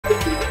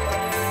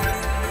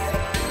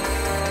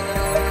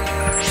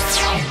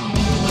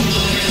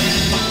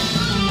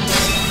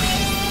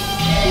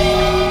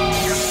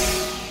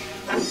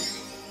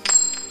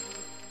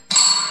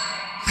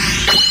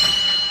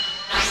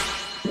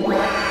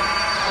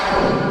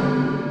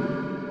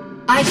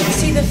I can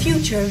see the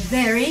future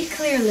very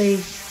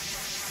clearly.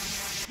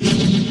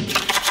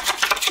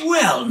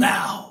 Well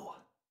now,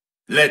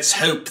 let's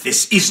hope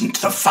this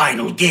isn't the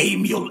final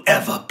game you'll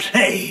ever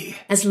play.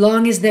 As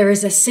long as there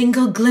is a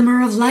single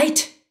glimmer of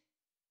light,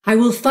 I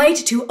will fight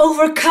to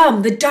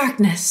overcome the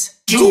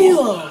darkness.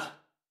 Duel!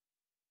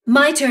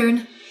 My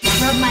turn.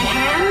 From my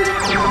hand,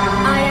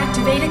 I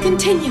activate a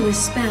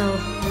continuous spell.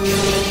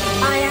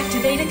 I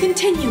activate a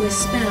continuous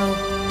spell.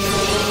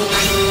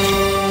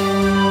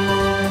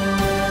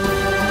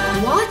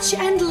 Watch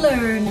and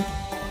learn.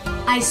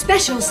 I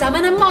special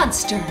summon a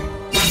monster.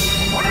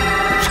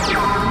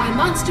 My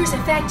monster's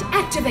effect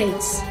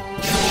activates.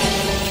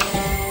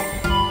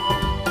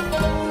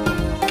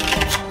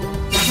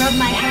 From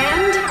my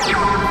hand,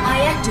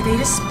 I activate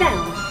a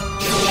spell.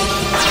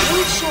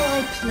 What shall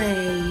I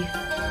play?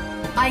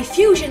 I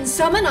fusion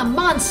summon a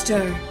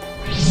monster.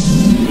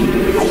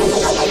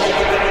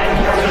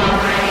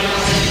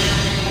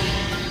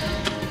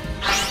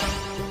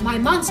 My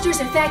monster's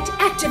effect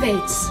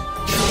activates.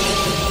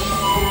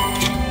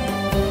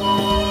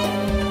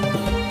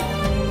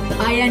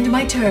 I end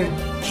my turn.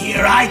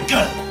 Here I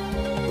go.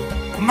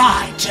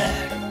 My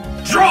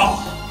turn. Draw.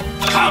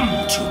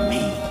 Come to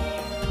me.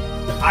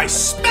 I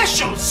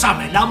special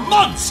summon a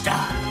monster.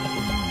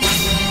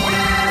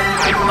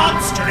 My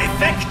monster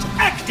effect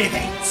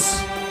activates.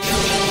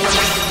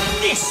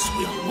 This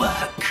will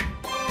work.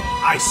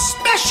 I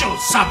special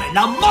summon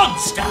a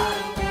monster.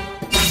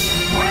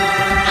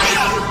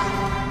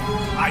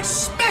 I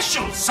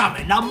special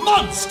summon a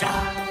monster.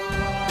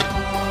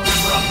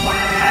 From my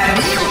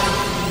hand,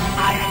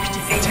 I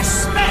activate a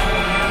spell.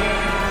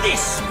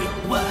 This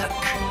will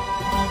work.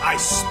 I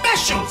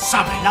special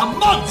summon a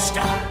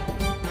monster.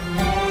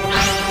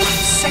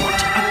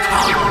 Set a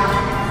card.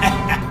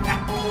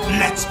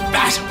 Let's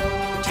battle.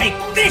 Take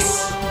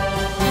this.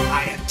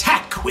 I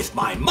attack with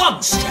my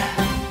monster.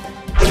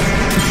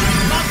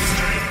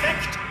 Monster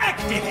effect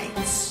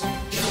activates.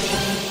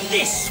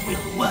 This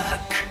will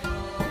work.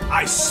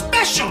 I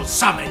special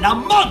summon a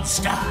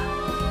monster.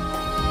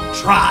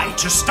 Try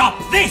to stop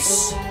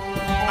this.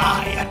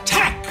 I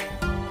attack.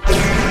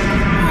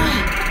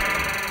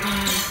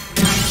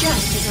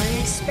 Just as I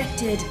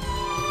expected.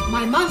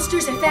 My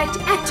monster's effect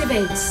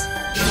activates.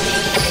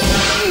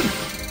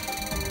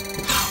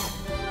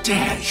 How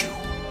dare you?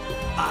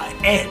 I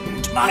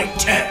end my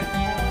turn.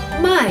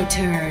 My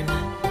turn.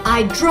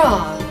 I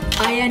draw.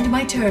 I end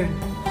my turn.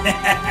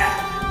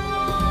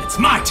 It's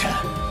my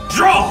turn.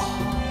 Draw.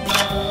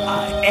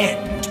 I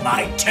end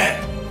my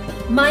turn.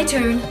 My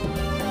turn.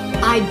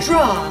 I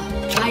draw.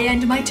 I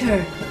end my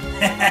turn.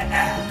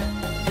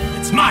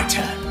 It's my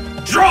turn.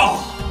 Draw.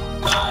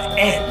 I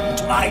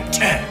end my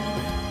turn.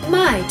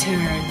 My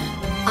turn.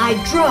 I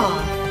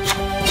draw.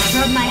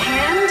 From my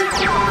hand,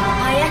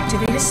 I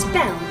activate a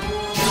spell.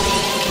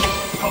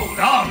 Hold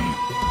on.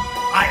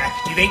 I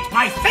activate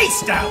my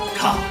face down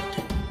card.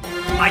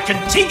 My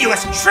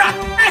continuous trap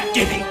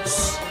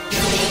activates.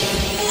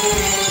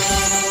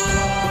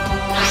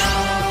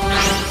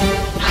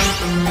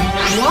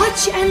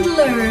 Watch and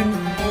learn.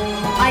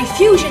 I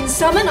fusion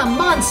summon a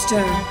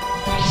monster.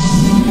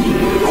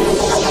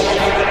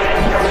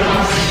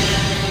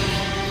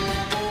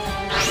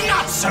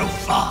 Not so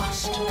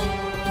fast.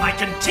 My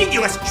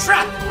continuous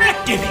trap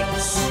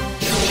activates.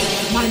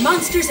 My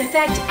monster's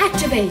effect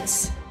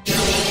activates.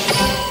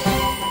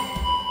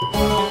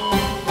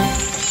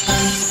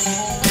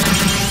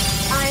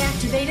 I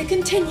activate a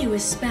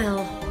continuous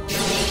spell.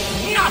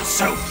 Not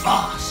so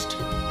fast.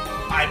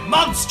 My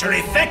monster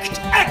effect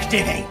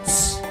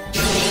activates.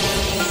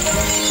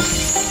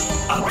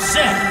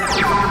 Observe.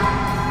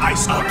 I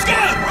observe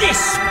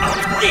this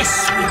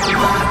will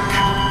work.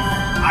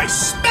 I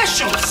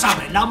special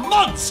summon a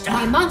monster.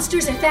 My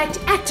monster's effect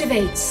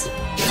activates.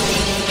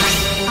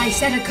 I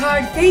set a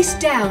card face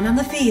down on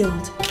the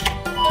field.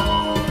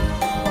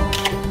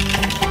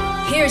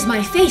 Here's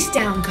my face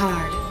down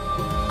card.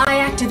 I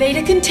activate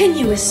a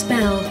continuous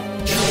spell.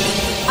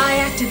 I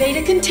activate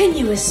a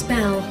continuous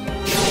spell.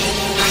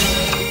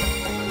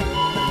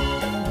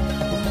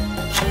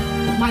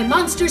 My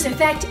monster's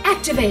effect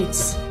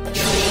activates.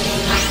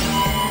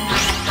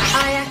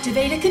 I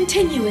activate a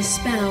continuous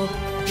spell.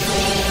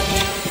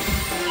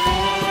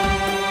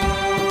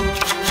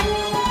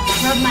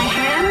 From my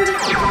hand,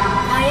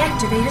 I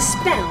activate a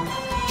spell.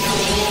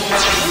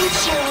 What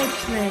shall I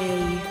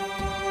play?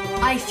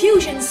 I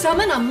fusion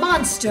summon a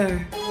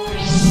monster.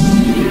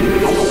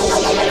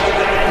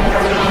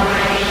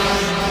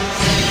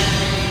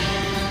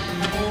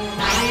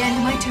 I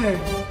end my turn.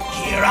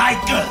 Here I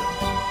go.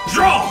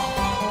 Draw.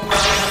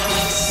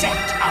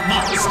 Set a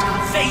monster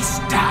face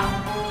down.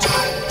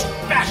 Time to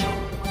battle.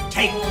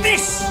 Take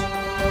this.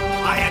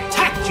 I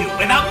attack you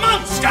with a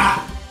monster.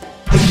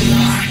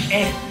 I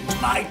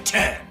end my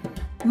turn.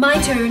 My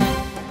turn.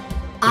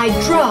 I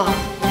draw.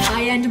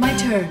 I end my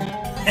turn.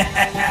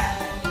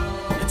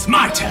 It's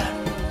my turn.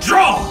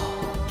 Draw.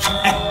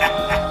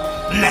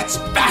 Let's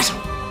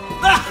battle.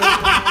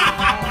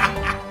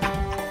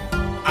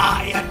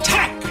 I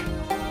attack.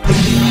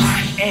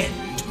 I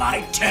end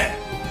my turn.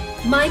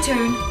 My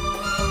turn.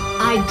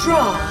 I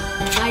draw.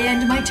 I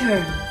end my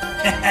turn.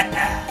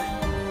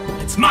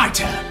 It's my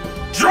turn.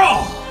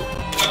 Draw!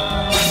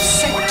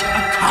 Set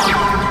a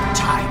card.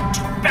 Time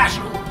to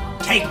battle.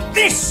 Take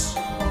this!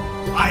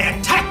 I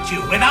attack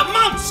you with a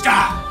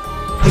monster!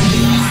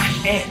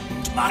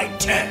 End my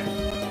turn.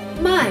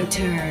 My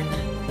turn.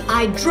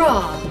 I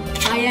draw.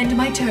 I end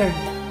my turn.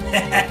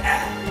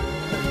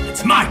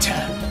 It's my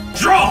turn.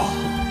 Draw!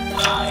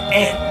 I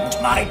end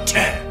my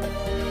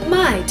turn.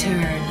 My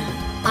turn.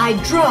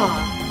 I draw.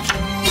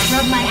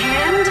 From my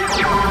hand,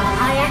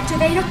 I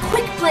activate a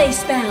quick play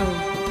spell.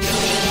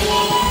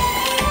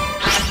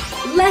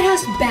 Let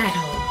us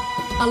battle.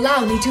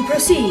 Allow me to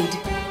proceed.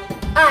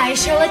 I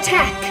shall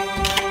attack.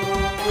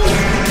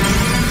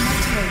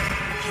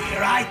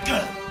 Here I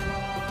go.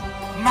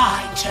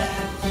 My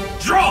turn.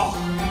 Draw!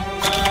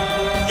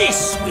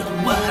 This will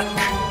work.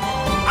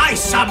 I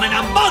summon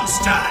a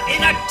monster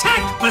in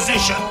attack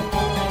position.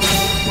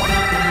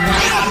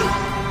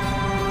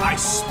 I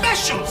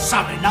special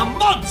summon a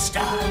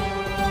monster.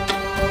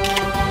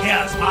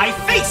 Here's my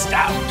face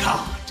down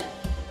card.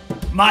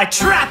 My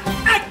trap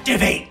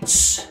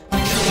activates.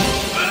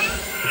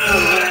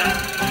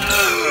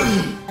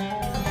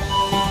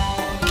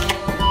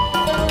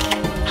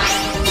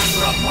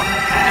 From my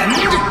hand,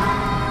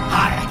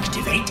 I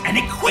activate an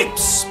equip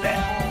spell.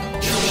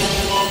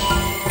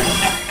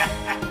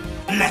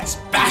 Let's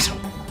battle.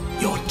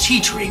 You're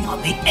teetering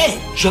on the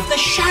edge of the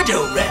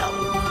Shadow Realm.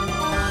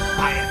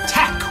 I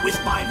attack with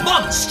my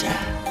monster.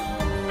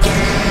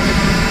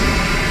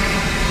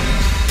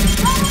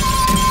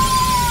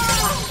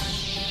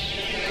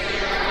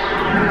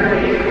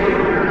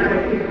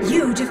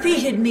 You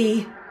defeated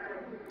me.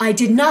 I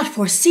did not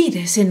foresee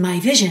this in my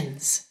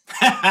visions.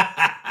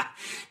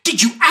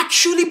 Did you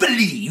actually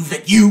believe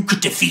that you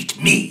could defeat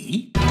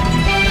me?